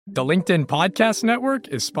The LinkedIn Podcast Network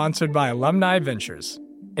is sponsored by Alumni Ventures.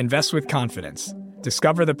 Invest with confidence.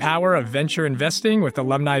 Discover the power of venture investing with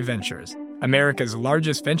Alumni Ventures, America's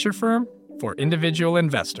largest venture firm for individual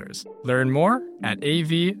investors. Learn more at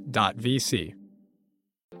av.vc.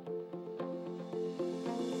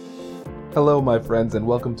 Hello, my friends, and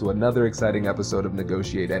welcome to another exciting episode of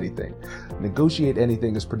Negotiate Anything. Negotiate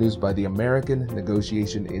Anything is produced by the American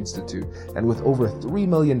Negotiation Institute, and with over 3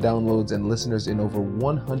 million downloads and listeners in over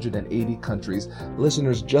 180 countries,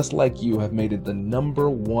 listeners just like you have made it the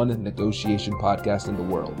 #1 negotiation podcast in the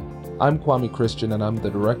world. I'm Kwame Christian, and I'm the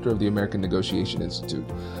director of the American Negotiation Institute.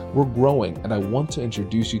 We're growing, and I want to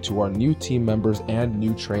introduce you to our new team members and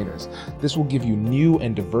new trainers. This will give you new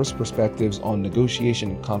and diverse perspectives on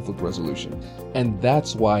negotiation and conflict resolution. And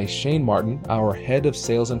that's why Shane Martin, our head of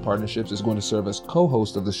sales and partnerships, is going to serve as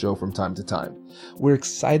co-host of the show from time to time. We're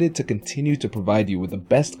excited to continue to provide you with the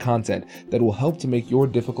best content that will help to make your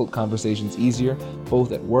difficult conversations easier,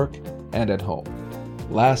 both at work and at home.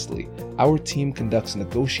 Lastly, our team conducts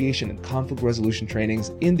negotiation and conflict resolution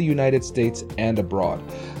trainings in the United States and abroad.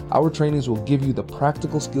 Our trainings will give you the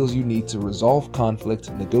practical skills you need to resolve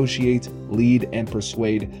conflict, negotiate, lead, and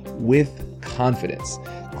persuade with confidence.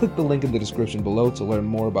 Click the link in the description below to learn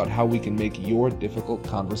more about how we can make your difficult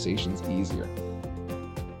conversations easier.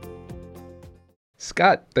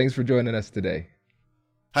 Scott, thanks for joining us today.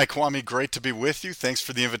 Hi, Kwame. Great to be with you. Thanks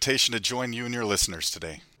for the invitation to join you and your listeners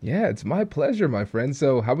today. Yeah, it's my pleasure, my friend.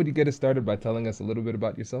 So how would you get us started by telling us a little bit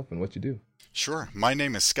about yourself and what you do? Sure. My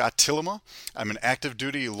name is Scott Tillema. I'm an active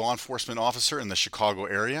duty law enforcement officer in the Chicago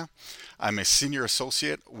area. I'm a senior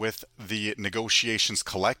associate with the Negotiations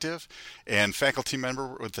Collective and faculty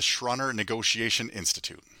member with the Schroner Negotiation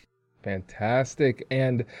Institute. Fantastic.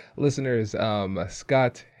 And listeners,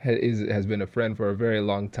 Scott has been a friend for a very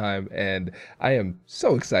long time, and I am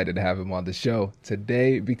so excited to have him on the show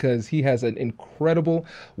today because he has an incredible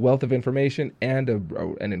wealth of information and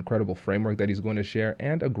an incredible framework that he's going to share,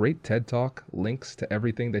 and a great TED Talk. Links to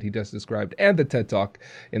everything that he just described and the TED Talk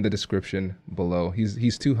in the description below.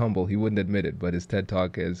 He's too humble. He wouldn't admit it, but his TED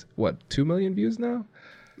Talk is, 2 million views now?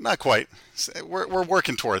 Not quite. We're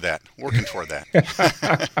working toward that.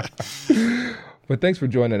 But thanks for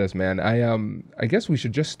joining us, man. I guess we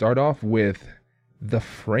should just start off with the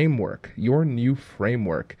framework, your new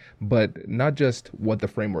framework, but not just what the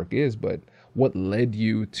framework is, but what led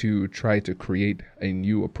you to try to create a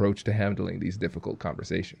new approach to handling these difficult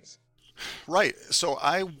conversations. Right. So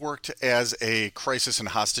I worked as a crisis and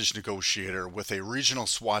hostage negotiator with a regional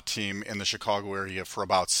SWAT team in the Chicago area for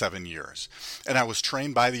about 7 years. And I was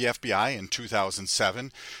trained by the FBI in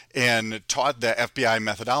 2007 and taught the FBI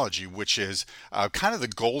methodology, which is kind of the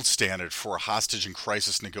gold standard for hostage and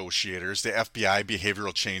crisis negotiators, the FBI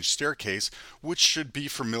behavioral change staircase, which should be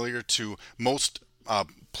familiar to most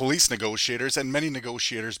police negotiators and many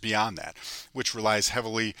negotiators beyond that, which relies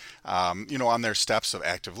heavily, on their steps of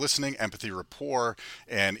active listening, empathy, rapport,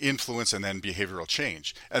 and influence, and then behavioral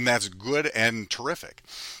change. And that's good and terrific.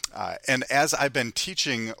 And as I've been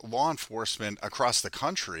teaching law enforcement across the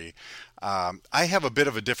country, I have a bit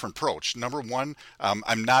of a different approach. Number one,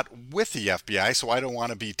 I'm not with the FBI, so I don't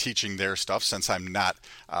want to be teaching their stuff since I'm not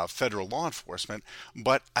federal law enforcement,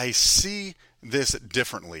 but I see this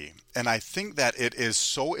differently. And I think that it is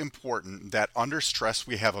so important that under stress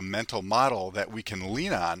we have a mental model that we can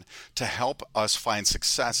lean on to help us find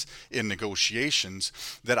success in negotiations,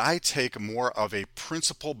 that I take more of a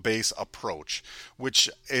principle-based approach,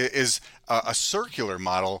 which is a circular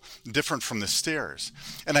model different from the stairs.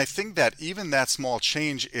 And I think that even that small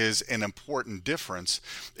change is an important difference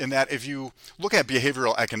in that if you look at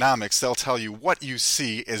behavioral economics, they'll tell you what you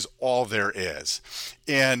see is all there is.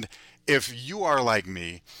 And if you are like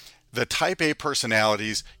me, the type A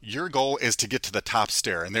personalities, your goal is to get to the top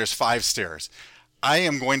stair, and there's 5 stairs. I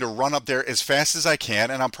am going to run up there as fast as I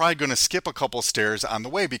can, and I'm probably going to skip a couple stairs on the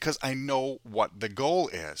way because I know what the goal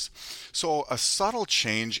is. So a subtle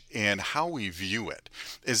change in how we view it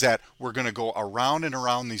is that we're going to go around and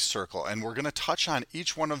around the circle, and we're going to touch on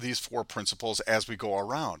each one of these 4 principles as we go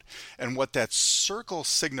around. And what that circle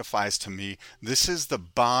signifies to me, this is the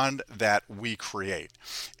bond that we create.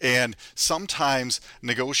 And sometimes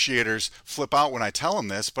negotiators flip out when I tell them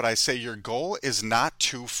this, but I say your goal is not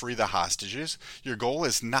to free the hostages. Your goal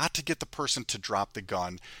is not to get the person to drop the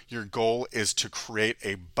gun. Your goal is to create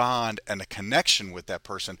a bond and a connection with that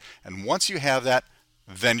person. And once you have that,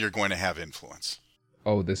 then you're going to have influence.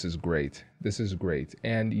 Oh, this is great. This is great.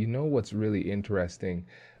 And you know what's really interesting?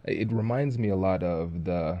 It reminds me a lot of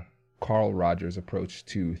the Carl Rogers' approach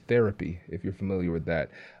to therapy, if you're familiar with that,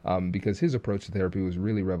 because his approach to therapy was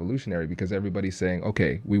really revolutionary because everybody's saying,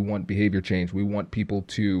 okay, we want behavior change. We want people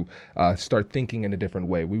to start thinking in a different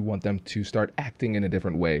way. We want them to start acting in a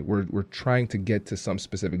different way. We're trying to get to some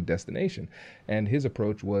specific destination. And his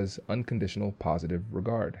approach was unconditional positive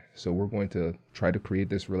regard. So we're going to try to create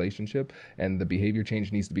this relationship, and the behavior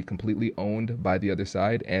change needs to be completely owned by the other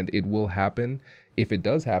side, and it will happen, if it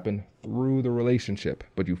does happen, through the relationship,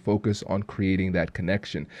 but you focus on creating that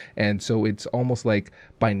connection. And so it's almost like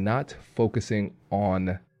by not focusing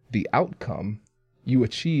on the outcome, you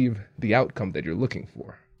achieve the outcome that you're looking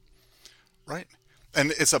for. Right.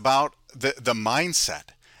 And it's about the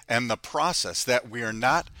mindset and the process that we are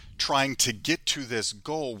not trying to get to this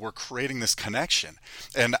goal. We're creating this connection.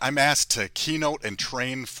 And I'm asked to keynote and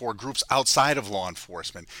train for groups outside of law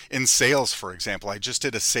enforcement. In sales, for example, I just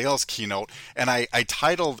did a sales keynote, and I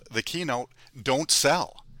titled the keynote, Don't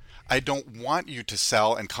Sell. I don't want you to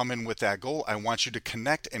sell and come in with that goal. I want you to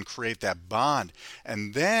connect and create that bond.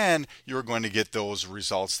 And then you're going to get those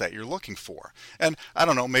results that you're looking for. And I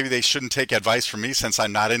don't know, maybe they shouldn't take advice from me since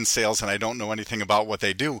I'm not in sales and I don't know anything about what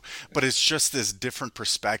they do, but it's just this different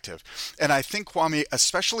perspective. And I think, Kwame,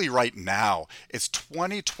 especially right now, it's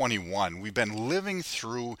 2021. We've been living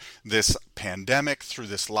through this pandemic, through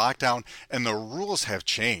this lockdown, and the rules have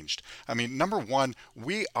changed. I mean, number one,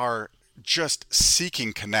 we are just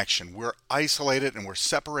seeking connection. We're isolated and we're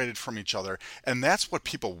separated from each other, and that's what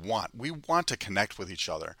people want. We want to connect with each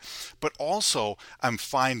other. But also, I'm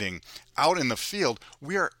finding out in the field,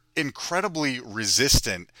 we are incredibly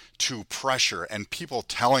resistant to pressure and people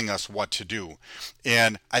telling us what to do.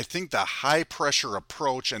 And I think the high pressure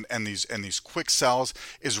approach and these quick sells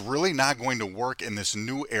is really not going to work in this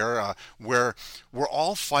new era where we're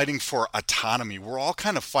all fighting for autonomy. We're all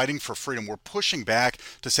kind of fighting for freedom. We're pushing back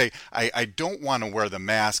to say, I don't want to wear the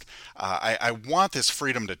mask. I want this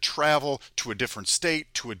freedom to travel to a different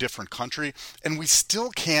state, to a different country. And we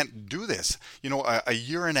still can't do this, a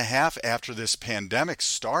year and a half after this pandemic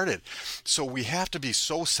started. So we have to be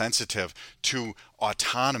so sensitive to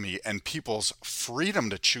autonomy and people's freedom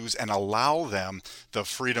to choose and allow them the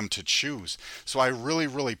freedom to choose. So I really,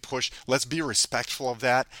 really push, let's be respectful of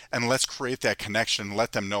that, and let's create that connection and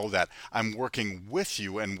let them know that I'm working with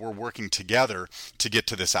you and we're working together to get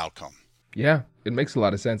to this outcome. Yeah, it makes a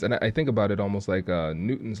lot of sense. And I think about it almost like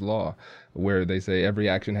Newton's law, where they say every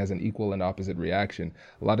action has an equal and opposite reaction.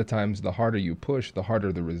 A lot of times, the harder you push, the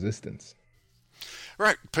harder the resistance.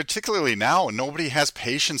 Right. Particularly now, nobody has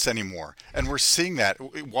patience anymore. And we're seeing that.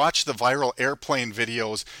 Watch the viral airplane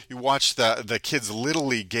videos. You watch the kids' Little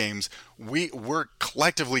League games. We're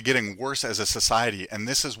collectively getting worse as a society. And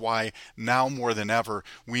this is why now more than ever,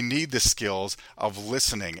 we need the skills of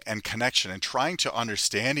listening and connection and trying to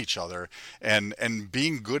understand each other and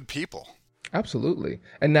being good people. Absolutely.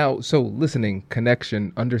 And now, so listening,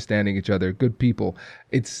 connection, understanding each other, good people,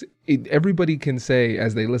 everybody can say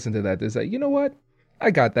as they listen to that, they say, you know what? I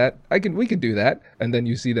got that. We can do that. And then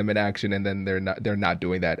you see them in action and then they're not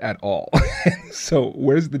doing that at all. So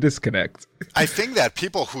where's the disconnect? I think that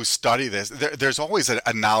people who study this, there's always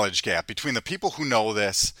a knowledge gap between the people who know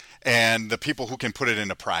this and the people who can put it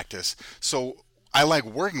into practice. So I like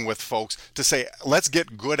working with folks to say, let's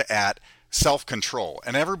get good at self-control.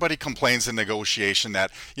 And everybody complains in negotiation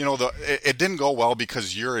that, it didn't go well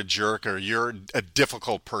because you're a jerk or you're a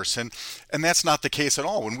difficult person. And that's not the case at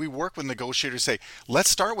all. When we work with negotiators, say, let's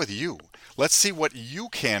start with you. Let's see what you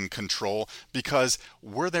can control, because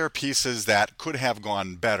were there pieces that could have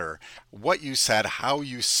gone better? What you said, how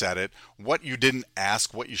you said it, what you didn't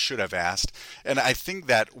ask, what you should have asked. And I think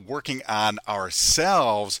that working on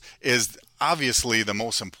ourselves is obviously the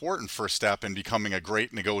most important first step in becoming a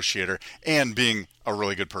great negotiator and being a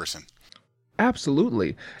really good person.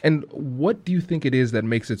 Absolutely. And what do you think it is that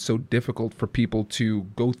makes it so difficult for people to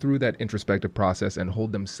go through that introspective process and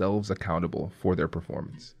hold themselves accountable for their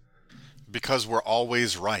performance? Because we're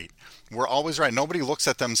always right. We're always right. Nobody looks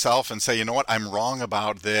at themselves and say, you know what, I'm wrong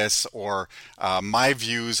about this, or my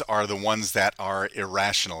views are the ones that are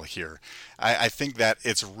irrational here. I think that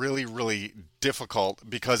it's really, really difficult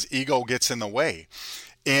because ego gets in the way.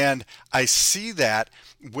 And I see that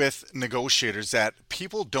with negotiators, that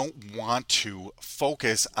people don't want to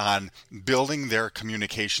focus on building their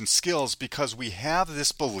communication skills because we have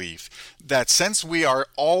this belief that since we are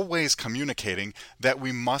always communicating, that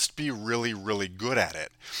we must be really, really good at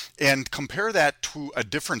it. And compare that to a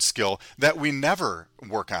different skill that we never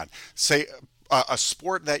work on. Say, a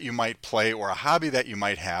sport that you might play or a hobby that you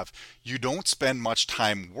might have, you don't spend much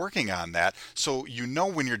time working on that. So you know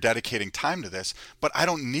when you're dedicating time to this, but I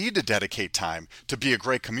don't need to dedicate time to be a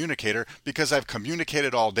great communicator because I've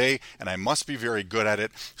communicated all day and I must be very good at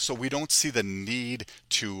it. So we don't see the need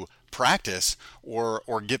to practice or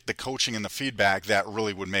get the coaching and the feedback that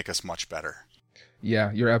really would make us much better.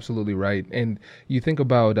 Yeah, you're absolutely right. And you think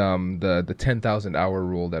about the 10,000 hour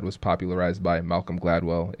rule that was popularized by Malcolm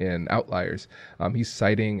Gladwell in Outliers. He's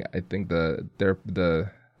citing, I think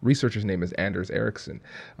the researcher's name is Anders Ericsson,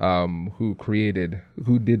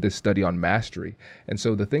 who did this study on mastery. And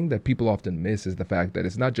so the thing that people often miss is the fact that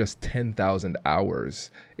it's not just 10,000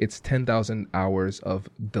 hours, it's 10,000 hours of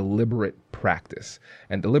deliberate practice.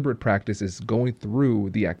 And deliberate practice is going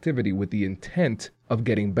through the activity with the intent of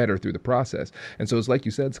getting better through the process. And so it's like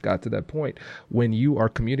you said, Scott, to that point, when you are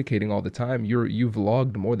communicating all the time, you've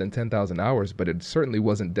logged more than 10,000 hours, but it certainly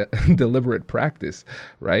wasn't deliberate practice,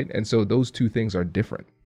 right? And so those two things are different.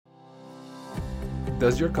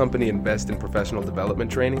 Does your company invest in professional development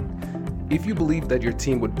training? If you believe that your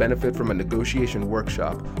team would benefit from a negotiation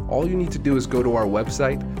workshop, all you need to do is go to our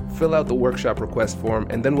website, fill out the workshop request form,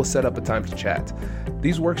 and then we'll set up a time to chat.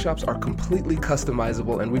 These workshops are completely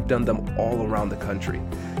customizable, and we've done them all around the country.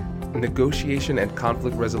 Negotiation and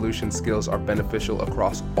conflict resolution skills are beneficial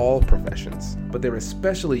across all professions, but they're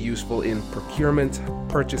especially useful in procurement,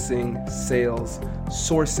 purchasing, sales,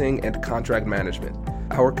 sourcing, and contract management.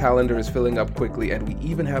 Our calendar is filling up quickly, and we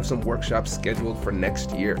even have some workshops scheduled for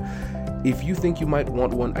next year. If you think you might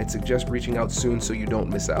want one, I'd suggest reaching out soon so you don't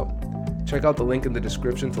miss out. Check out the link in the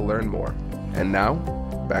description to learn more. And now,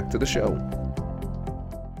 back to the show.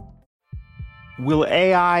 Will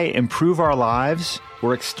AI improve our lives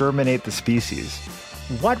or exterminate the species?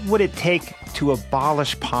 What would it take to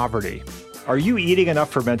abolish poverty? Are you eating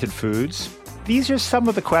enough fermented foods? These are some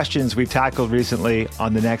of the questions we've tackled recently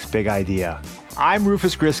on The Next Big Idea. I'm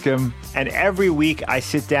Rufus Griscom, and every week I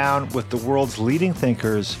sit down with the world's leading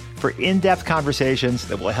thinkers for in-depth conversations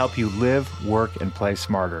that will help you live, work, and play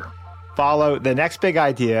smarter. Follow The Next Big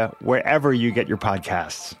Idea wherever you get your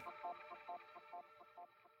podcasts.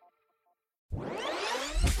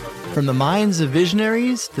 From the minds of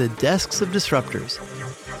visionaries to the desks of disruptors,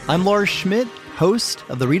 I'm Lars Schmidt, host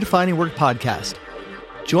of the Redefining Work podcast.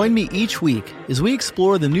 Join me each week as we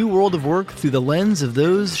explore the new world of work through the lens of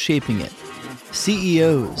those shaping it.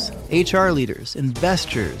 CEOs, HR leaders,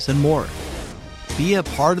 investors, and more. Be a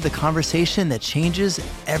part of the conversation that changes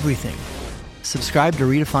everything. Subscribe to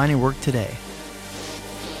Redefining Work today.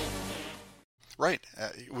 Right.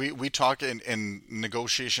 We talk in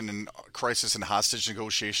negotiation and crisis and hostage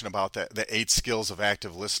negotiation about the 8 skills of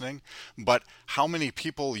active listening, but how many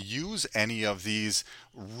people use any of these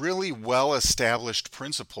really well-established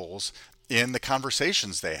principles in the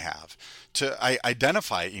conversations they have to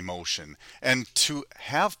identify emotion and to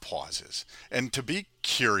have pauses and to be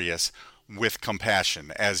curious with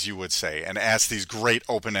compassion, as you would say, and ask these great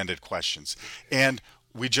open-ended questions. And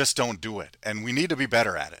we just don't do it, and we need to be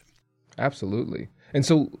better at it. Absolutely. And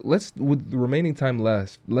so with the remaining time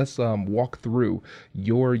left, let's walk through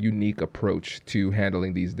your unique approach to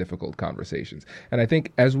handling these difficult conversations. And I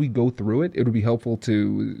think as we go through it, it would be helpful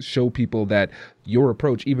to show people that your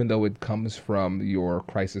approach, even though it comes from your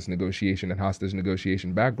crisis negotiation and hostage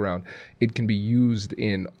negotiation background, it can be used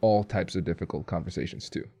in all types of difficult conversations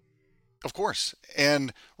too. Of course.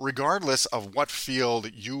 And regardless of what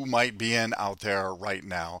field you might be in out there right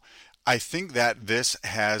now, I think that this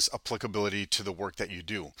has applicability to the work that you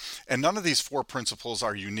do. And none of these 4 principles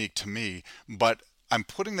are unique to me, but I'm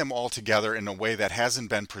putting them all together in a way that hasn't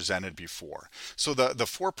been presented before. So the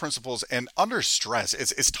 4 principles, and under stress,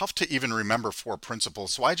 it's tough to even remember 4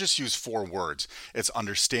 principles. So I just use 4 words. It's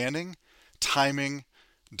understanding, timing,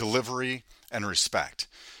 delivery, and respect.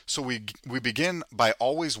 So we begin by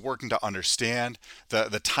always working to understand.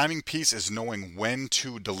 The timing piece is knowing when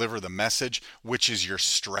to deliver the message, which is your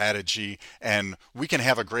strategy. And we can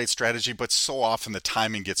have a great strategy, but so often the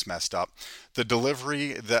timing gets messed up. The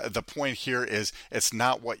delivery, the point here is it's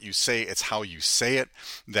not what you say, it's how you say it,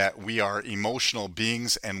 that we are emotional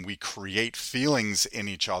beings and we create feelings in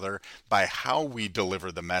each other by how we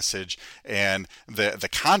deliver the message, and the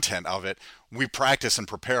content of it we practice and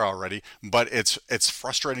prepare already, but it's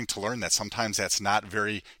frustrating to learn that sometimes that's not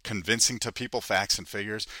very convincing to people, facts and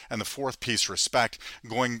figures. And the 4th piece, respect,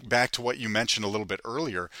 going back to what you mentioned a little bit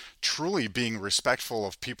earlier, truly being respectful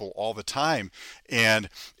of people all the time. And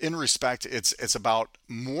in respect, it's about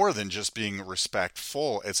more than just being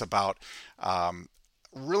respectful. It's about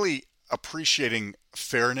really appreciating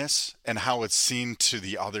fairness and how it's seen to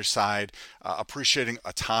the other side, appreciating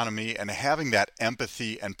autonomy and having that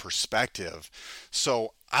empathy and perspective.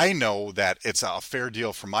 So I know that it's a fair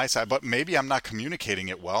deal from my side, but maybe I'm not communicating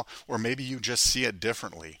it well, or maybe you just see it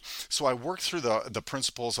differently. So I work through the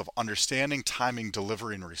principles of understanding, timing,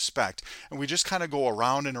 delivery, and respect. And we just kind of go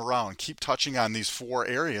around and around, keep touching on these 4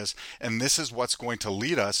 areas. And this is what's going to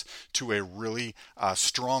lead us to a really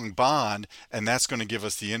strong bond. And that's going to give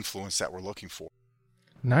us the influence that we're looking for.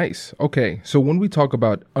 Nice. Okay. So when we talk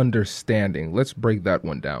about understanding, let's break that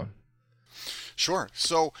one down. Sure.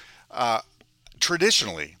 So,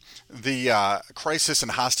 traditionally, the crisis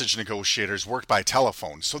and hostage negotiators work by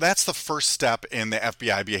telephone. So that's the first step in the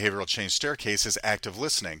FBI behavioral change staircase, is active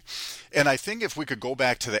listening. And I think if we could go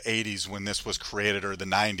back to the 80s when this was created, or the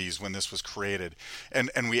 90s when this was created, and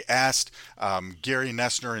we asked Gary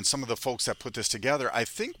Noesner and some of the folks that put this together, I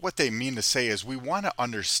think what they mean to say is we want to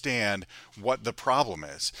understand what the problem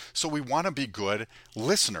is. So we want to be good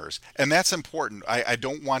listeners. And that's important. I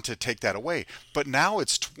don't want to take that away. But now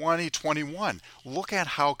it's 2021. Look at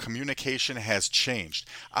how communication has changed.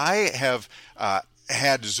 I have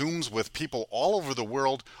had Zooms with people all over the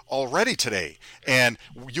world already today, and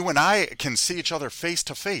you and I can see each other face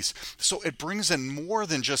to face. So it brings in more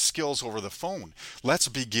than just skills over the phone. Let's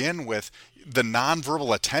begin with the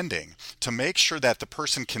nonverbal attending to make sure that the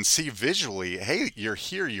person can see visually, hey, you're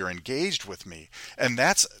here, you're engaged with me. And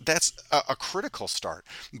that's a critical start.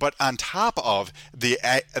 But on top of the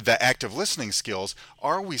active listening skills,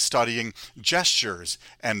 are we studying gestures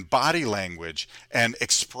and body language and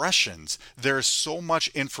expressions? There's so much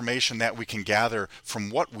information that we can gather from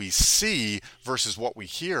what we see versus what we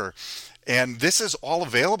hear. And this is all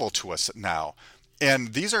available to us now.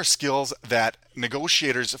 And these are skills that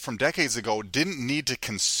negotiators from decades ago didn't need to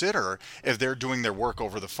consider if they're doing their work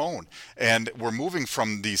over the phone. And we're moving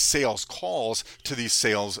from these sales calls to these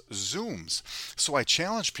sales Zooms. So I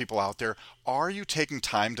challenge people out there, are you taking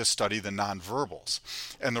time to study the nonverbals?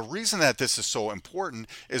 And the reason that this is so important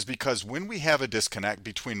is because when we have a disconnect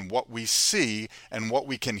between what we see and what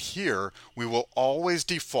we can hear, we will always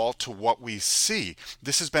default to what we see.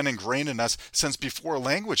 This has been ingrained in us since before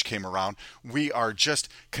language came around. We are just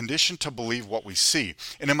conditioned to believe what we see.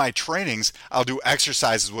 And in my trainings, I'll do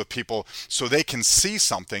exercises with people so they can see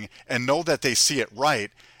something and know that they see it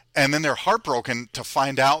right. And then they're heartbroken to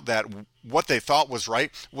find out that what they thought was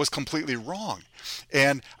right was completely wrong.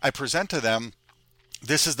 And I present to them,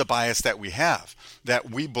 this is the bias that we have,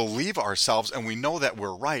 that we believe ourselves and we know that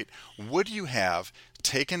we're right. Would you have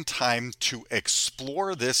taken time to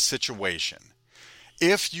explore this situation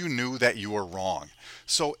if you knew that you were wrong?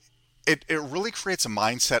 So it really creates a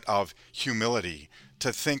mindset of humility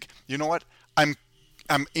to think, you know what, I'm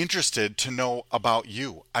interested to know about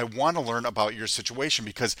you. I want to learn about your situation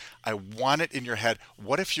because I want it in your head.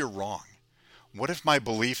 What if you're wrong? What if my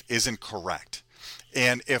belief isn't correct?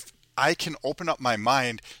 And if I can open up my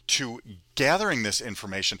mind to gathering this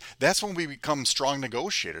information, that's when we become strong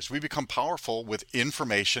negotiators. We become powerful with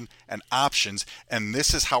information and options, and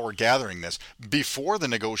this is how we're gathering this before the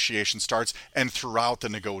negotiation starts and throughout the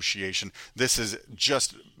negotiation. This is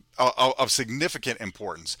just of significant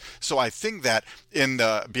importance. So I think that in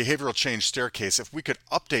the behavioral change staircase, if we could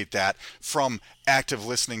update that from active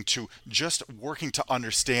listening to just working to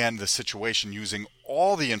understand the situation using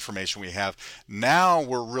all the information we have, now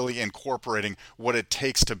we're really incorporating what it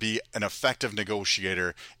takes to be an effective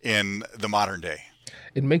negotiator in the modern day.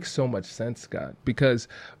 It makes so much sense, Scott, because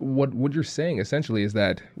what you're saying essentially is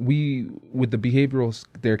that with the behavioral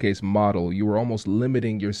staircase model, you were almost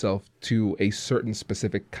limiting yourself to a certain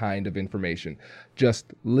specific kind of information, just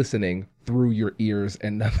listening through your ears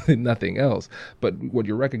and nothing else. But what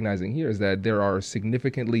you're recognizing here is that there are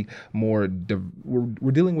significantly more,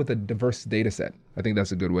 we're dealing with a diverse data set. I think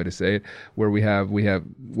that's a good way to say it, where we have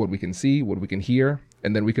what we can see, what we can hear,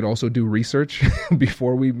 and then we can also do research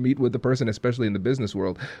before we meet with the person, especially in the business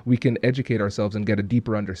world. We can educate ourselves and get a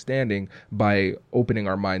deeper understanding by opening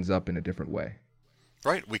our minds up in a different way.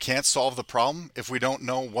 Right. We can't solve the problem if we don't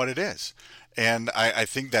know what it is. And I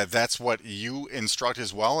think that that's what you instruct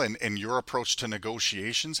as well in your approach to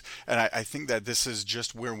negotiations. And I think that this is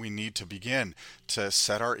just where we need to begin, to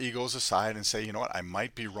set our egos aside and say, you know what, I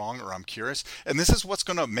might be wrong or I'm curious. And this is what's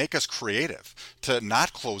going to make us creative, to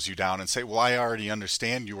not close you down and say, well, I already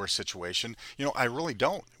understand your situation. You know, I really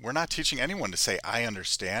don't. We're not teaching anyone to say, I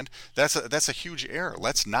understand. That's a huge error.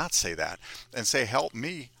 Let's not say that and say, help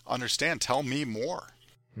me understand. Tell me more.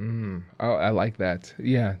 I like that.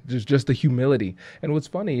 Yeah, just the humility. And what's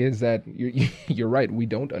funny is that you're right. We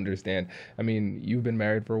don't understand. I mean, you've been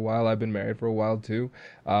married for a while. I've been married for a while too.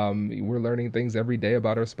 We're learning things every day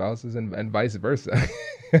about our spouses and vice versa.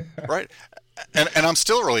 Right. And I'm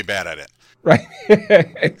still really bad at it. Right.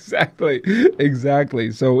 Exactly.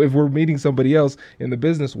 Exactly. So if we're meeting somebody else in the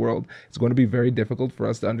business world, it's going to be very difficult for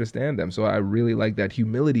us to understand them. So I really like that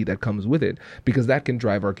humility that comes with it, because that can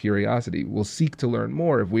drive our curiosity. We'll seek to learn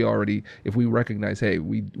more if we recognize, hey,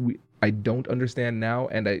 I don't understand now,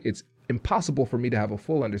 and it's impossible for me to have a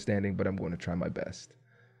full understanding, but I'm going to try my best.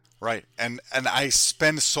 Right. And I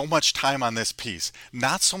spend so much time on this piece,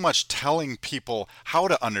 not so much telling people how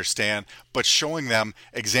to understand, but showing them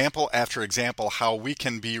example after example how we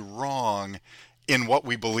can be wrong in what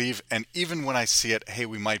we believe. And even when I see it, hey,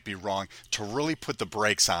 we might be wrong, to really put the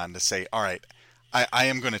brakes on to say, all right, I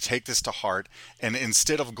am going to take this to heart. And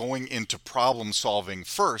instead of going into problem solving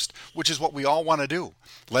first, which is what we all want to do,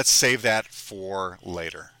 let's save that for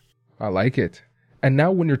later. I like it. And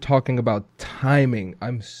now when you're talking about timing,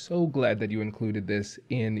 I'm so glad that you included this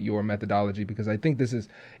in your methodology, because I think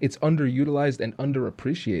it's underutilized and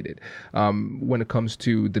underappreciated when it comes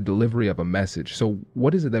to the delivery of a message. So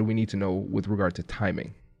what is it that we need to know with regard to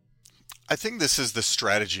timing? I think this is the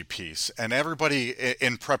strategy piece, and everybody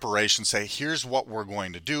in preparation say, here's what we're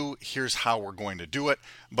going to do, here's how we're going to do it,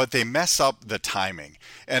 but they mess up the timing.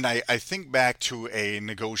 And I think back to a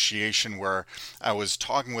negotiation where I was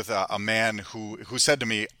talking with a man who said to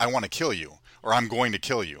me, I want to kill you, or I'm going to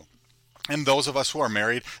kill you. And those of us who are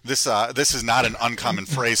married, this is not an uncommon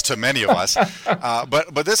phrase to many of us.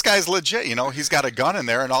 But this guy's legit. You know, he's got a gun in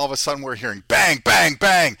there, and all of a sudden we're hearing bang, bang,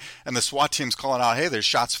 bang, and the SWAT team's calling out, "Hey, there's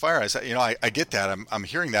shots fired." I said, you know, I get that. I'm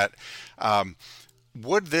hearing that.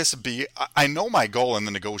 Would this be, I know my goal in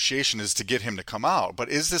the negotiation is to get him to come out, but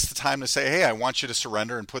is this the time to say, hey, I want you to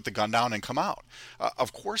surrender and put the gun down and come out?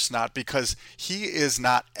 Of course not, because he is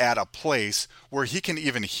not at a place where he can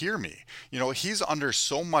even hear me. You know, he's under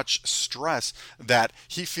so much stress that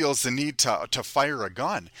he feels the need to fire a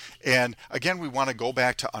gun. And again, we want to go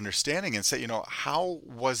back to understanding and say, you know, how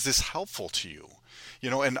was this helpful to you? You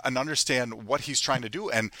know, and understand what he's trying to do.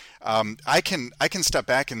 And I can step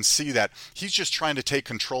back and see that he's just trying to take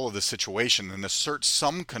control of the situation and assert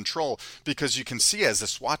some control, because you can see as the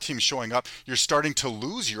SWAT team's showing up, you're starting to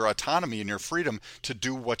lose your autonomy and your freedom to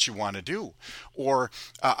do what you want to do. Or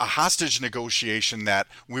a hostage negotiation that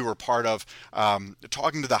we were part of,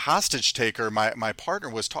 talking to the hostage taker, my partner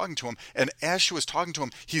was talking to him, and as she was talking to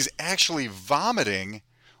him, he's actually vomiting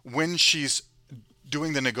when she's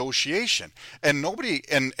doing the negotiation. And nobody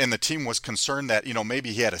in the team was concerned that, you know,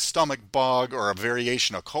 maybe he had a stomach bug or a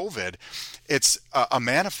variation of COVID. It's a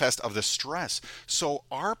manifest of the stress. So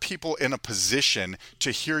are people in a position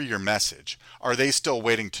to hear your message? Are they still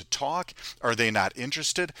waiting to talk? Are they not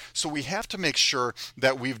interested? So we have to make sure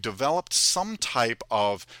that we've developed some type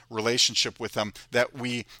of relationship with them, that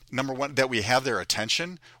we, number one, that we have their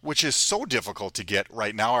attention, which is so difficult to get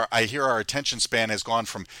right now. I hear our attention span has gone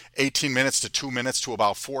from 18 minutes to 2 minutes to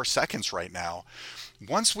about 4 seconds right now.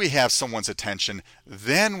 Once we have someone's attention,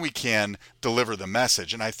 then we can deliver the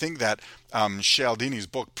message. And I think that Cialdini's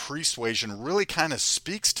book, Persuasion, really kind of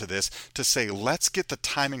speaks to this, to say, let's get the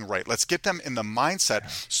timing right. Let's get them in the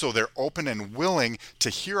mindset so they're open and willing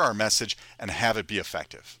to hear our message and have it be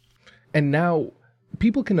effective. And now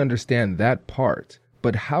people can understand that part.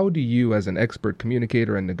 But how do you, as an expert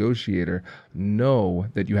communicator and negotiator, know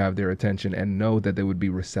that you have their attention and know that they would be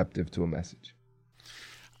receptive to a message?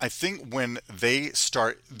 I think when they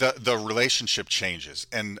start, the relationship changes.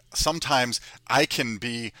 And sometimes I can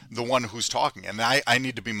be the one who's talking, and I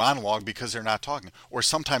need to be monologue because they're not talking. Or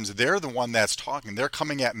sometimes they're the one that's talking. They're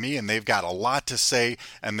coming at me and they've got a lot to say,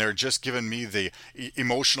 and they're just giving me the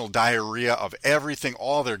emotional diarrhea of everything,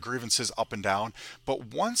 all their grievances up and down.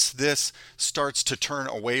 But once this starts to turn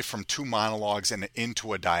away from two monologues and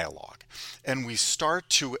into a dialogue, and we start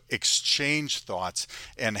to exchange thoughts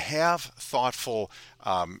and have thoughtful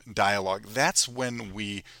dialogue, that's when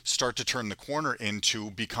we start to turn the corner into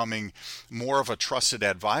becoming more of a trusted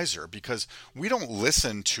advisor, because we don't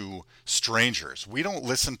listen to strangers. We don't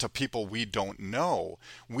listen to people we don't know.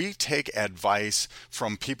 We take advice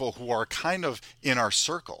from people who are kind of in our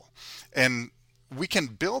circle. And we can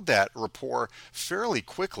build that rapport fairly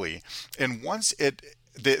quickly. And once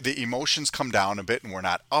the emotions come down a bit and we're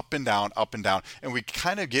not up and down, and we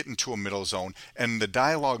kind of get into a middle zone and the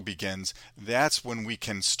dialogue begins, that's when we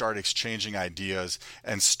can start exchanging ideas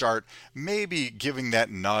and start maybe giving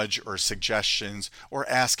that nudge or suggestions or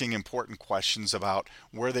asking important questions about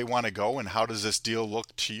where they want to go and how does this deal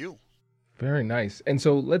look to you. Very nice. And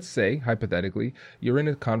so let's say, hypothetically, you're in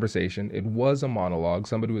a conversation. It was a monologue.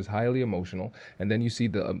 Somebody was highly emotional, and then you see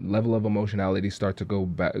the level of emotionality start to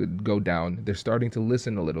go down. They're starting to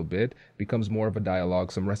listen a little bit. Becomes more of a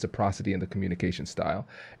dialogue, some reciprocity in the communication style.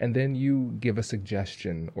 And then you give a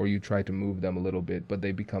suggestion, or you try to move them a little bit, but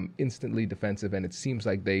they become instantly defensive, and it seems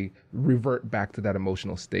like they revert back to that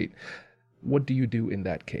emotional state. What do you do in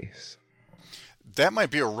that case? That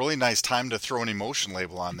might be a really nice time to throw an emotion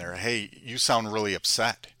label on there. Hey, you sound really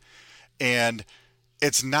upset. And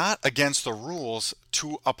it's not against the rules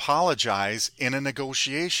to apologize in a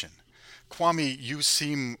negotiation. Kwame, you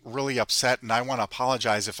seem really upset, and I want to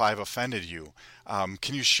apologize if I've offended you.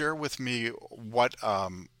 Can you share with me what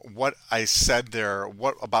I said there?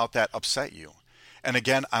 What about that upset you? And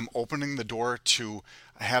again, I'm opening the door to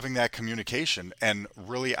having that communication, and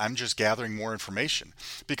really I'm just gathering more information,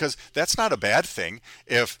 because that's not a bad thing.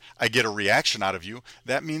 If I get a reaction out of you,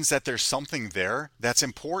 that means that there's something there that's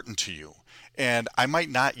important to you, and I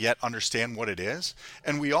might not yet understand what it is.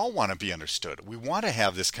 And we all want to be understood. We want to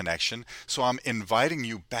have this connection. So I'm inviting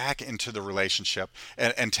you back into the relationship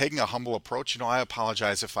and taking a humble approach. I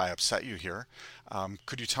apologize if I upset you here.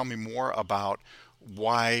 Could you tell me more about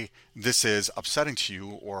why this is upsetting to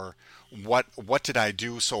you, or what did I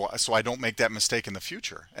do so I don't make that mistake in the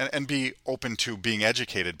future, and be open to being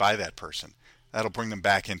educated by that person. That'll bring them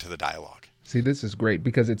back into the dialogue. See, this is great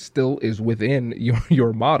because it still is within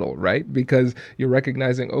your model, right? Because you're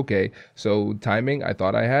recognizing, okay, so timing, I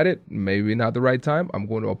thought I had it, maybe not the right time. I'm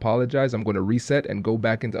going to apologize. I'm going to reset and go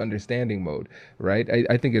back into understanding mode, right?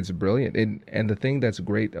 I think it's brilliant. And the thing that's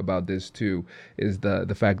great about this too is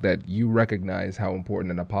the fact that you recognize how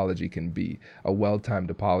important an apology can be, a well-timed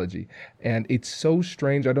apology. And it's so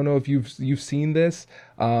strange. I don't know if you've seen this,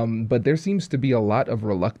 but there seems to be a lot of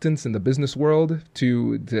reluctance in the business world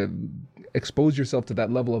to expose yourself to that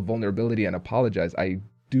level of vulnerability and apologize. I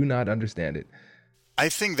do not understand it. I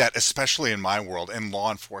think that especially in my world, in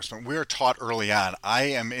law enforcement, we are taught early on, I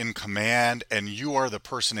am in command and you are the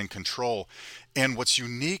person in control. And what's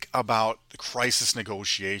unique about crisis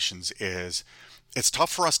negotiations is it's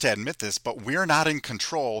tough for us to admit this, but we're not in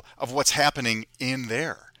control of what's happening in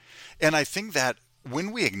there. And I think that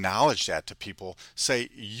when we acknowledge that to people, say,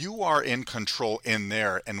 you are in control in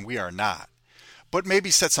there and we are not. But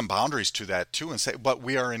maybe set some boundaries to that too and say, but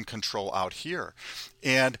we are in control out here.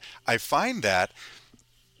 And I find that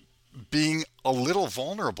being a little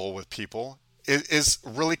vulnerable with people is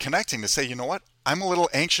really connecting to say, you know what, I'm a little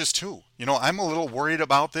anxious too. I'm a little worried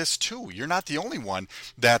about this too. You're not the only one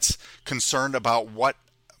that's concerned about what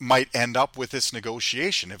might end up with this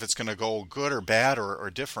negotiation, if it's going to go good or bad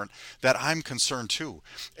or different, that I'm concerned too.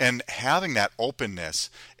 And having that openness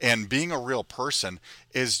and being a real person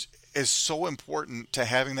is so important to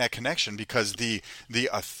having that connection, because the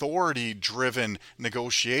authority-driven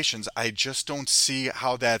negotiations, I just don't see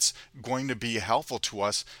how that's going to be helpful to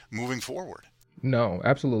us moving forward. No,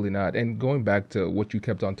 absolutely not. And going back to what you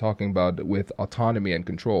kept on talking about with autonomy and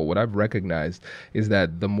control, what I've recognized is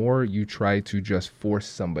that the more you try to just force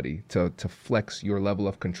somebody to flex your level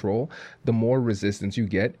of control, the more resistance you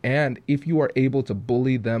get. And if you are able to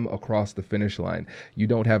bully them across the finish line, you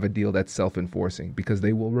don't have a deal that's self-enforcing, because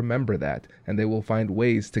they will remember that and they will find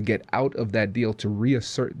ways to get out of that deal to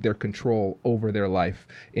reassert their control over their life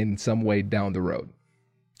in some way down the road.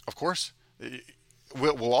 Of course.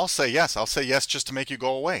 We'll all say yes. I'll say yes just to make you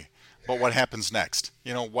go away. But what happens next?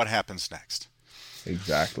 What happens next?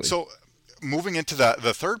 Exactly. So moving into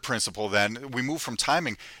the third principle, then, we move from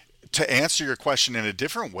timing. To answer your question in a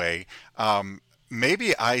different way,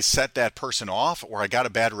 maybe I set that person off, or I got a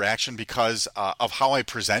bad reaction because of how I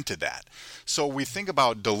presented that. So we think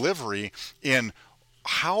about delivery in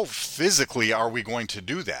how physically are we going to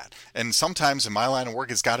do that? And sometimes in my line of work,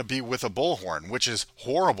 it's got to be with a bullhorn, which is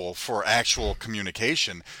horrible for actual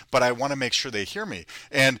communication, but I want to make sure they hear me.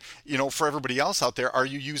 And, for everybody else out there, are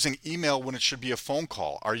you using email when it should be a phone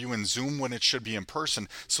call? Are you in Zoom when it should be in person?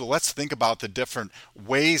 So let's think about the different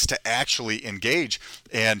ways to actually engage.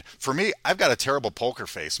 And for me, I've got a terrible poker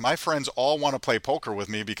face. My friends all want to play poker with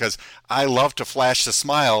me because I love to flash the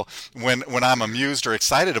smile when I'm amused or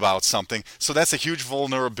excited about something. So that's a huge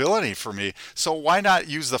vulnerability for me. So why not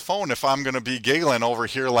use the phone if I'm going to be giggling over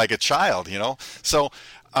here like a child, So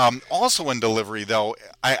also in delivery, though,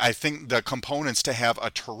 I think the components to have a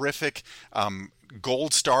terrific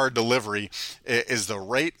gold star delivery is the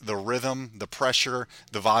rate, the rhythm, the pressure,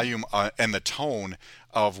 the volume, and the tone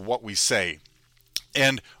of what we say.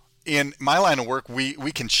 And in my line of work, we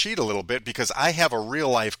can cheat a little bit because I have a real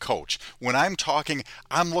life coach. When I'm talking,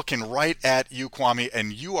 I'm looking right at you, Kwame,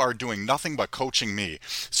 and you are doing nothing but coaching me.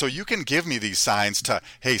 So you can give me these signs to,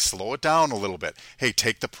 hey, slow it down a little bit. Hey,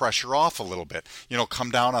 take the pressure off a little bit.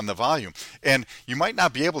 Come down on the volume. And you might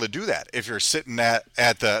not be able to do that if you're sitting at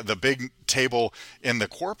the big table in the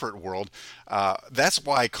corporate world. That's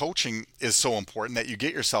why coaching is so important, that you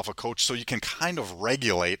get yourself a coach so you can kind of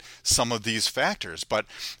regulate some of these factors. But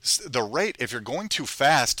the rate, if you're going too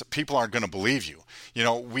fast, people aren't going to believe you.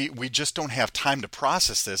 We just don't have time to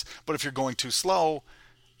process this. But if you're going too slow,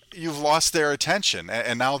 you've lost their attention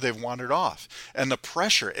and now they've wandered off. And the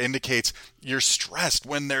pressure indicates you're stressed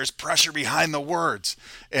when there's pressure behind the words.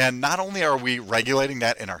 And not only are we regulating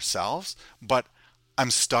that in ourselves, but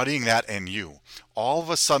I'm studying that in you. All of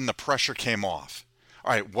a sudden the pressure came off.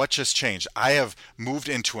 All right, what just changed? I have moved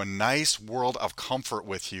into a nice world of comfort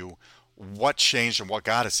with you. What changed and what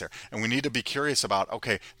got us there? And we need to be curious about,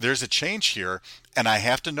 okay, there's a change here, and I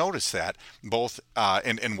have to notice that both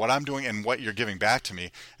in what I'm doing and what you're giving back to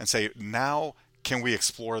me, and say, now can we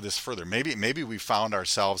explore this further? Maybe we found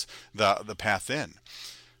ourselves the path in.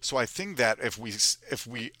 So I think that if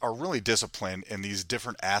we are really disciplined in these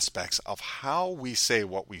different aspects of how we say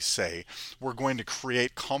what we say, we're going to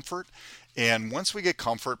create comfort. And once we get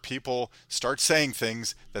comfort, people start saying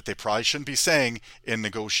things that they probably shouldn't be saying in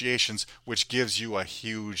negotiations, which gives you a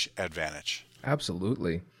huge advantage.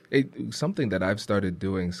 Absolutely. Something that I've started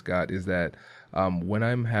doing, Scott, is that when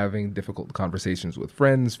I'm having difficult conversations with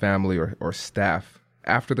friends, family, or staff,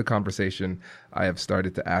 after the conversation, I have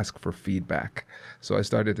started to ask for feedback. So I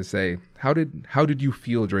started to say, how did you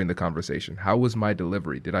feel during the conversation? How was my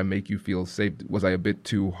delivery? Did I make you feel safe? Was I a bit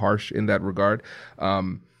too harsh in that regard?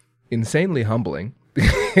 Insanely humbling,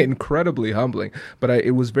 incredibly humbling. But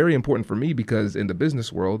it was very important for me because in the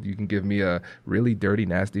business world, you can give me a really dirty,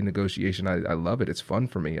 nasty negotiation. I love it. It's fun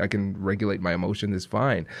for me. I can regulate my emotion. It's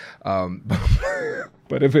fine.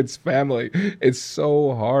 But if it's family, it's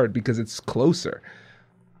so hard because it's closer.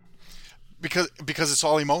 Because it's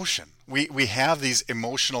all emotion. We have these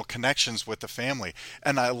emotional connections with the family.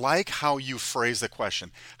 And I like how you phrase the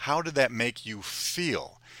question. How did that make you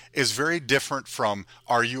feel? Is very different from,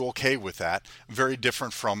 are you okay with that? Very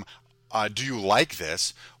different from, do you like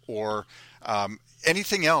this? Or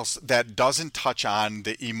anything else that doesn't touch on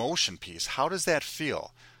the emotion piece. How does that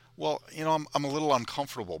feel? Well, I'm a little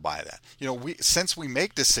uncomfortable by that. Since we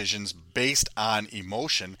make decisions based on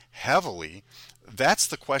emotion heavily, that's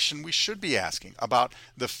the question we should be asking about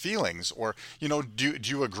the feelings. Or, do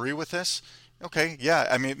you agree with this? Okay, yeah.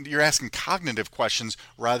 I mean, you're asking cognitive questions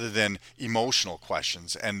rather than emotional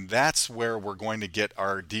questions. And that's where we're going to get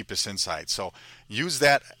our deepest insight. So use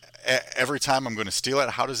that every time. I'm going to steal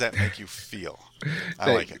it. How does that make you feel?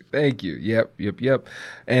 I like it. Thank you. Yep.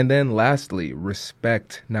 And then lastly,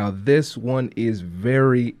 respect. Now, this one is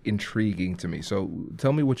very intriguing to me. So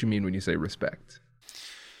tell me what you mean when you say respect.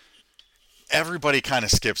 Everybody kind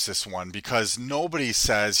of skips this one because nobody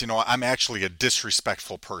says, I'm actually a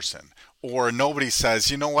disrespectful person. Or nobody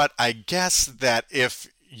says, I guess that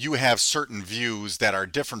if you have certain views that are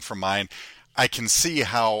different from mine, I can see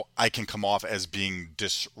how I can come off as being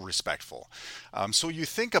disrespectful. So you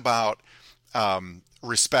think about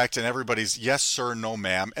respect and everybody's yes, sir, no,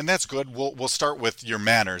 ma'am. And that's good. We'll start with your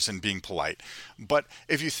manners and being polite. But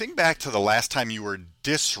if you think back to the last time you were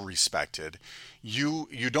disrespected, you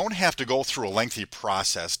don't have to go through a lengthy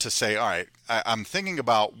process to say, all right, I'm thinking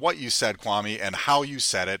about what you said, Kwame, and how you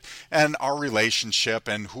said it, and our relationship,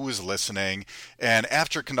 and who is listening. And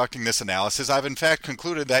after conducting this analysis, I've in fact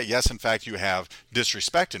concluded that, yes, in fact, you have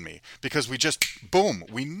disrespected me. Because we just, boom,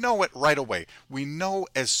 we know it right away. We know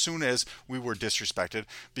as soon as we were disrespected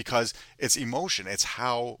because it's emotion. It's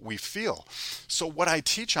how we feel. So what I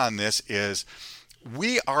teach on this is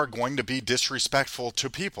we are going to be disrespectful to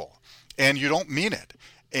people. And you don't mean it.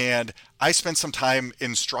 And I spent some time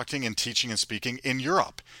instructing and teaching and speaking in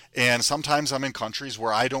Europe. And sometimes I'm in countries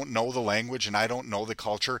where I don't know the language and I don't know the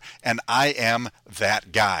culture. And I am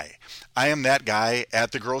that guy. I am that guy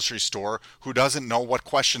at the grocery store who doesn't know what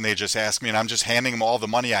question they just asked me. And I'm just handing them all the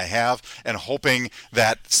money I have and hoping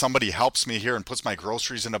that somebody helps me here and puts my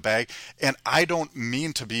groceries in a bag. And I don't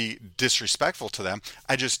mean to be disrespectful to them.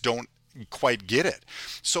 I just don't quite get it.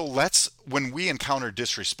 So when we encounter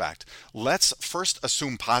disrespect, let's first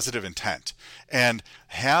assume positive intent and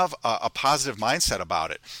have a positive mindset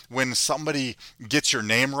about it. When somebody gets your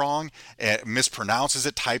name wrong, mispronounces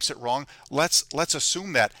it, types it wrong, let's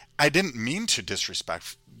assume that I didn't mean to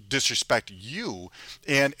disrespect disrespect you.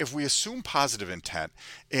 And if we assume positive intent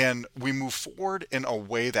and we move forward in a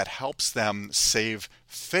way that helps them save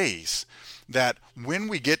face, that when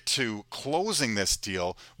we get to closing this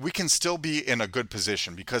deal, we can still be in a good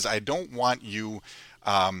position, because I don't want you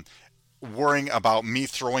worrying about me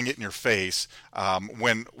throwing it in your face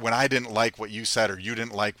when I didn't like what you said or you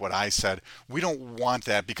didn't like what I said. We don't want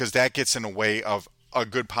that, because that gets in the way of a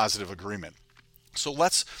good positive agreement. So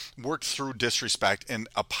let's work through disrespect in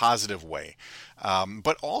a positive way.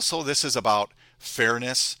 But also this is about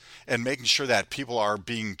fairness and making sure that people are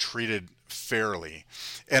being treated fairly.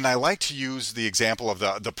 And I like to use the example of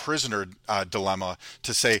the prisoner dilemma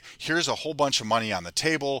to say, here's a whole bunch of money on the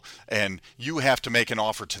table, and you have to make an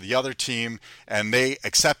offer to the other team, and they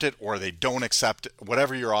accept it or they don't accept it,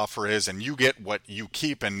 whatever your offer is, and you get what you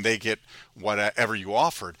keep and they get whatever you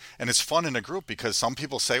offered. And it's fun in a group, because some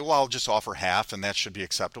people say, well, I'll just offer half and that should be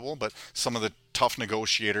acceptable. But some of the tough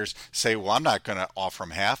negotiators say, well, I'm not going to offer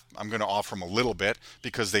them half. I'm going to offer them a little bit,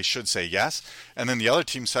 because they should say yes. And then the other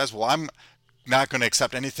team says, well, I'm not going to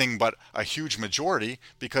accept anything but a huge majority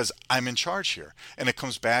because I'm in charge here. And it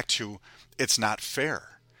comes back to, it's not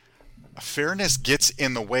fair. Fairness gets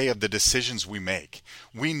in the way of the decisions we make.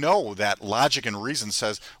 We know that logic and reason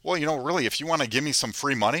says, well, really, if you want to give me some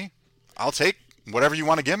free money, I'll take whatever you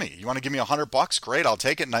want to give me. You want to give me $100? Great, I'll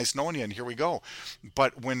take it. Nice knowing you, and here we go.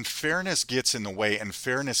 But when fairness gets in the way and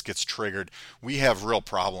fairness gets triggered, we have real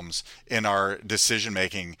problems in our decision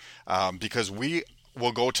making, because we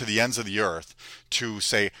will go to the ends of the earth to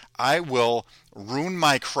say, I will ruin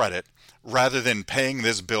my credit rather than paying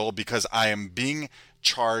this bill because I am being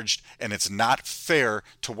charged and it's not fair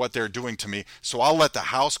to what they're doing to me. So I'll let the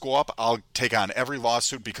house go up. I'll take on every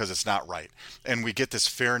lawsuit because it's not right. And we get this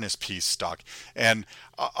fairness piece stuck. And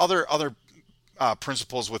other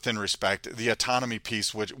principles within respect, the autonomy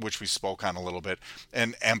piece, which we spoke on a little bit,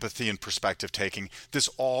 and empathy and perspective taking. This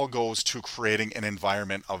all goes to creating an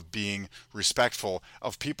environment of being respectful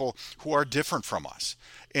of people who are different from us.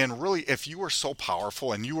 And really, if you were so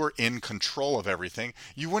powerful and you were in control of everything,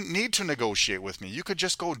 you wouldn't need to negotiate with me. You could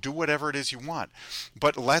just go do whatever it is you want.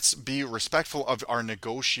 But let's be respectful of our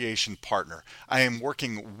negotiation partner. I am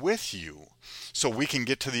working with you so we can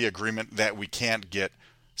get to the agreement that we can't get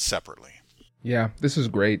separately. Yeah, this is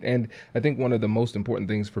great. And I think one of the most important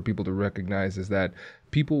things for people to recognize is that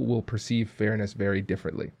people will perceive fairness very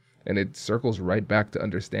differently. And it circles right back to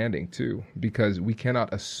understanding too, because we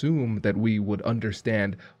cannot assume that we would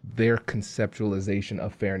understand their conceptualization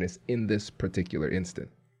of fairness in this particular instant.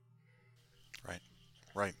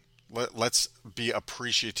 Right. Let's be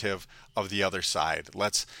appreciative of the other side.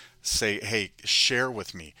 Let's say, hey, share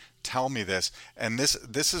with me. Tell me this. And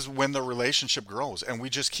this is when the relationship grows. And we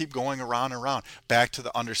just keep going around and around, back to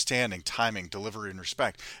the understanding, timing, delivery, and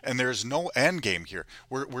respect. And there's no end game here.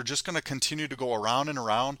 We're just going to continue to go around and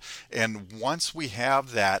around. And once we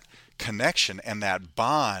have that connection and that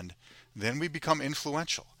bond, then we become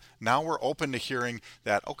influential. Now we're open to hearing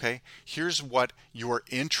that, okay, here's what your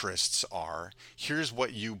interests are. Here's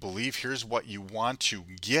what you believe. Here's what you want to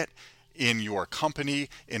get in your company,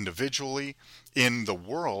 individually, in the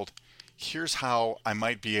world. Here's how I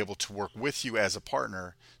might be able to work with you as a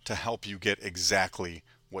partner to help you get exactly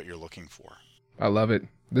what you're looking for. I love it.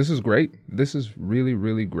 This is great. This is really,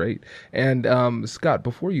 really great. And Scott,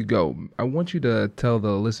 before you go, I want you to tell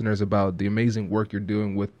the listeners about the amazing work you're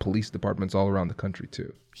doing with police departments all around the country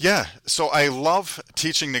too. Yeah, so I love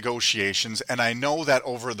teaching negotiations, and I know that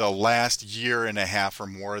over the last year and a half or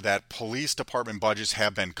more that police department budgets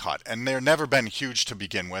have been cut, and they've never been huge to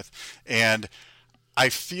begin with. And I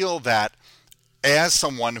feel that as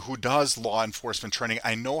someone who does law enforcement training,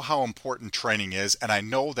 I know how important training is, and I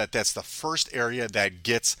know that that's the first area that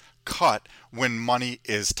gets cut when money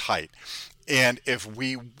is tight. And if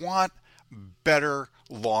we want better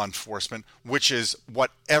law enforcement, which is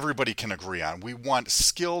what everybody can agree on, we want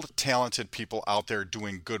skilled, talented people out there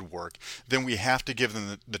doing good work, then we have to give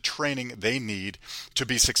them the training they need to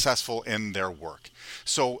be successful in their work.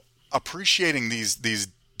 So appreciating these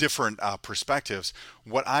different perspectives,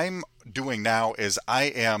 what I'm doing now is I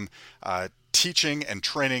am teaching and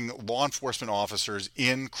training law enforcement officers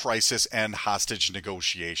in crisis and hostage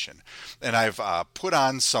negotiation. And I've put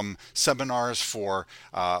on some seminars for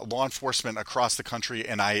law enforcement across the country,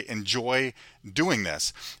 and I enjoy doing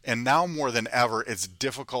this. And now more than ever, it's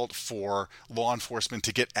difficult for law enforcement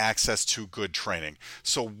to get access to good training.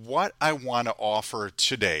 So what I want to offer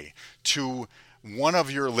today to one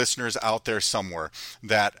of your listeners out there somewhere,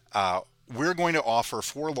 that we're going to offer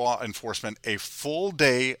for law enforcement a full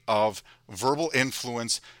day of verbal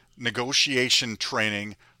influence negotiation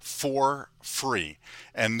training for free.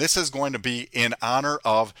 And this is going to be in honor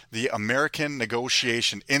of the American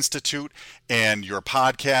Negotiation Institute and your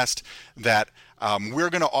podcast, that we're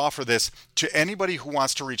going to offer this to anybody who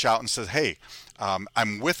wants to reach out and says, hey,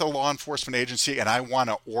 I'm with a law enforcement agency and I want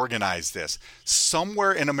to organize this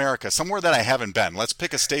somewhere in America, somewhere that I haven't been. Let's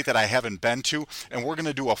pick a state that I haven't been to, and we're going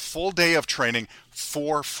to do a full day of training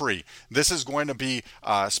for free. This is going to be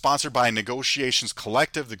sponsored by Negotiations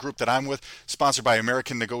Collective, the group that I'm with, sponsored by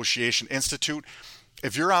American Negotiation Institute.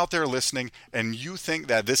 If you're out there listening and you think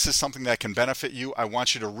that this is something that can benefit you, I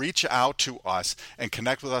want you to reach out to us and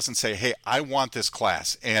connect with us and say, hey, I want this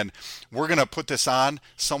class. And we're going to put this on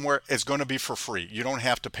somewhere. It's going to be for free. You don't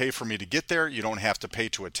have to pay for me to get there. You don't have to pay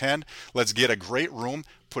to attend. Let's get a great room.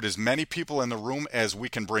 Put as many people in the room as we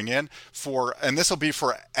can bring in and this will be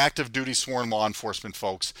for active duty sworn law enforcement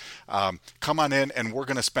folks. Come on in, and we're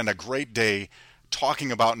going to spend a great day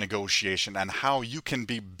talking about negotiation and how you can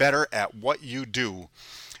be better at what you do.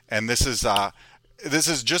 And this is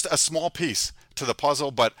just a small piece to the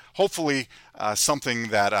puzzle, but hopefully something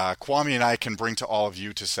that Kwame and I can bring to all of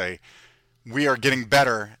you to say we are getting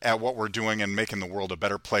better at what we're doing and making the world a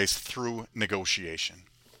better place through negotiation.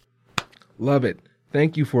 Love it.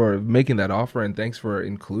 Thank you for making that offer, and thanks for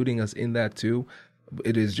including us in that too.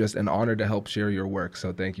 It is just an honor to help share your work,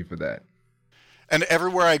 so thank you for that. And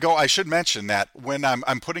everywhere I go, I should mention that when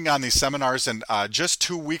I'm putting on these seminars, and just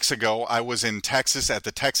 2 weeks ago, I was in Texas at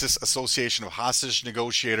the Texas Association of Hostage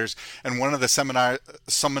Negotiators, and one of the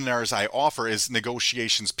seminars I offer is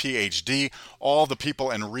Negotiations PhD, all the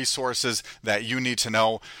people and resources that you need to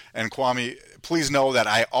know. And Kwame, please know that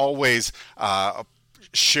I always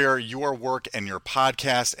share your work and your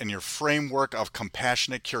podcast and your framework of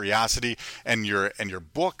compassionate curiosity and your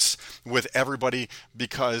books with everybody,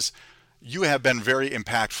 because you have been very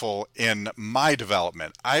impactful in my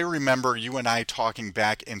development. I remember you and I talking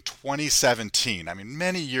back in 2017. I mean,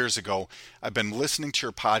 many years ago. I've been listening to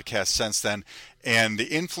your podcast since then, and the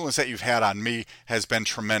influence that you've had on me has been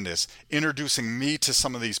tremendous. Introducing me to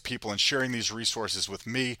some of these people and sharing these resources with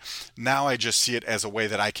me. Now I just see it as a way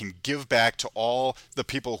that I can give back to all the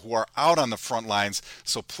people who are out on the front lines.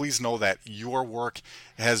 So please know that your work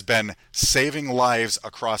has been saving lives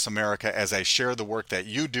across America as I share the work that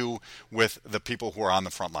you do with the people who are on the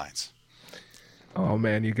front lines. Oh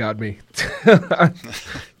man, you got me.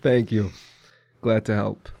 Thank you. Glad to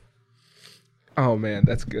help. Oh man,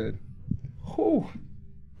 that's good. Oh,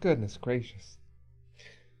 goodness gracious.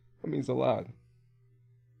 That means a lot.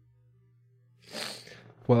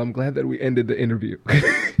 Well, I'm glad that we ended the interview.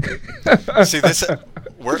 See,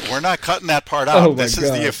 we're not cutting that part out. Oh this God.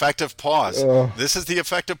 is the effective pause. Oh. This is the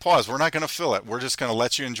effective pause. We're not going to fill it. We're just going to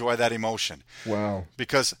let you enjoy that emotion. Wow.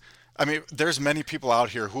 Because, I mean, there's many people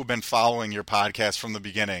out here who've been following your podcast from the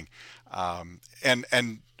beginning.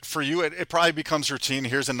 And for you, it probably becomes routine.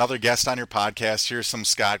 Here's another guest on your podcast. Here's some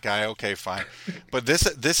Scott guy. Okay, fine. But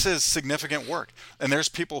this is significant work. And there's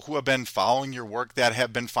people who have been following your work that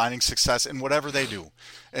have been finding success in whatever they do,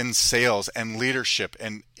 in sales and leadership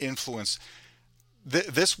and influence.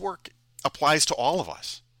 This work applies to all of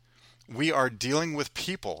us. We are dealing with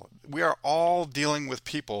people. We are all dealing with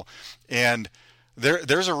people. And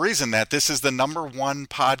there's a reason that this is the #1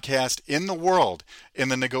 podcast in the world in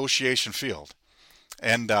the negotiation field.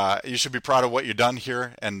 And you should be proud of what you've done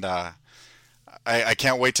here. And I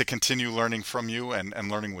can't wait to continue learning from you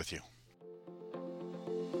and learning with you.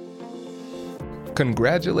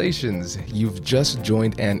 Congratulations! You've just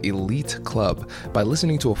joined an elite club. By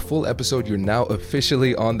listening to a full episode, you're now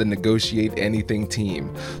officially on the Negotiate Anything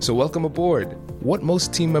team. So welcome aboard. What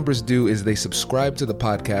most team members do is they subscribe to the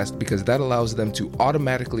podcast because that allows them to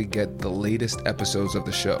automatically get the latest episodes of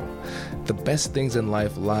the show. The best things in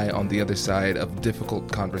life lie on the other side of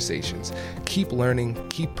difficult conversations. Keep learning,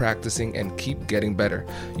 keep practicing, and keep getting better.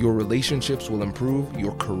 Your relationships will improve,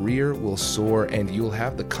 your career will soar, and you'll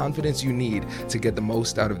have the confidence you need to get the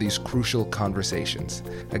most out of these crucial conversations.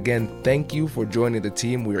 Again, thank you for joining the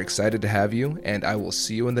team. We're excited to have you, and I will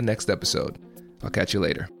see you in the next episode. I'll catch you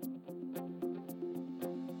later.